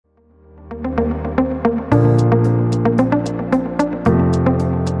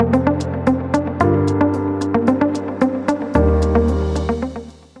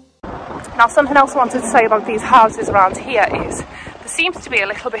Now, something else I wanted to say about these houses around here is there seems to be a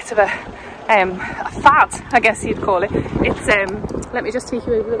little bit of a fad, I guess you'd call it. It's let me just take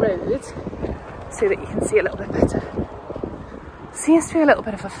you over the road so that you can see a little bit better. Seems to be a little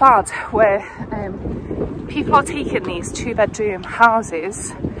bit of a fad where people are taking these 2-bedroom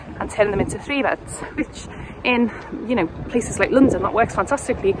houses and turning them into 3 beds, which in, you know, places like London, that works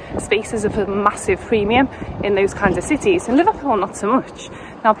fantastically. Spaces are a massive premium in those kinds of cities. In Liverpool, not so much.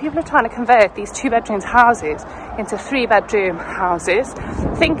 Now, people are trying to convert these 2-bedroom houses into 3-bedroom houses,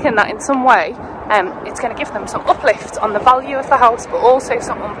 thinking that in some way it's going to give them some uplift on the value of the house, but also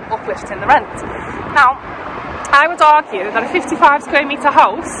some uplift in the rent. Now, I would argue that a 55 square metre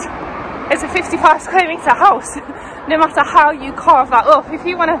house is a 55 square metre house, no matter how you carve that up. If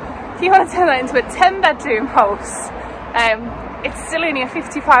you want to turn that into a 10-bedroom house, it's still only a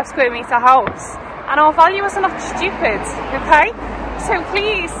 55 square metre house, and our valuers are not stupid, okay? So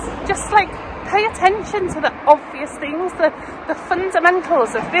please, just like, pay attention to the obvious things, the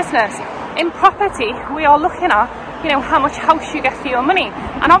fundamentals of business. In property, we are looking at, you know, how much house you get for your money,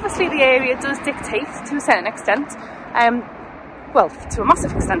 and obviously the area does dictate to a certain extent. Well, to a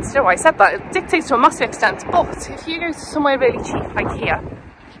massive extent, still I said that, it dictates to a massive extent, but if you go to somewhere really cheap like here,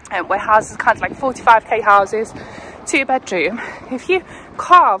 where houses are kind of like 45k houses, 2-bedroom, if you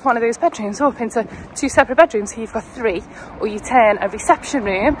carve one of those bedrooms up into 2 separate bedrooms, so you've got 3, or you turn a reception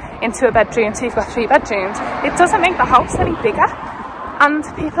room into a bedroom, so you've got 3 bedrooms, it doesn't make the house any bigger. And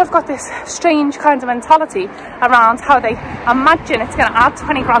people have got this strange kind of mentality around how they imagine it's going to add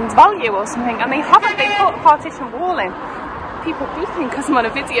 20 grand's value or something, and they haven't. They put a partition wall in. People beeping because I'm on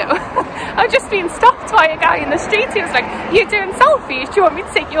a video. I've just been stopped by a guy in the street. He was like, "You're doing selfies, do you want me to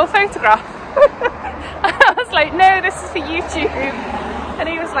take your photograph?" I was like, "No, this is for YouTube." And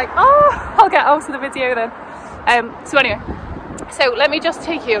he was like, "Oh, I'll get out of the video then." So anyway, so let me just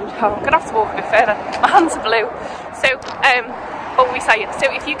take you, I'm gonna have to walk a bit further, my hands are blue. So what were we saying?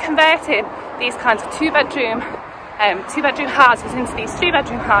 So if you convert in these kinds of 2-bedroom houses into these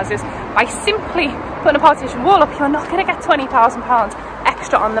 3-bedroom houses by simply putting a partition wall up, you're not going to get £20,000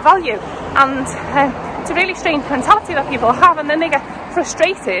 extra on the value. And it's a really strange mentality that people have, and then they get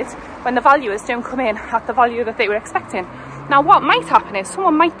frustrated when the valuers don't come in at the value that they were expecting. Now, what might happen is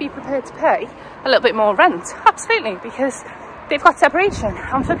someone might be prepared to pay a little bit more rent, absolutely, because they've got separation.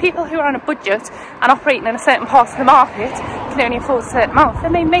 And for people who are on a budget and operating in a certain part of the market, can only afford a certain amount,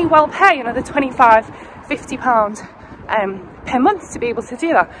 then they may well pay another £25–50 per month to be able to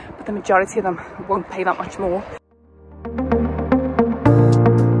do that, but the majority of them won't pay that much more.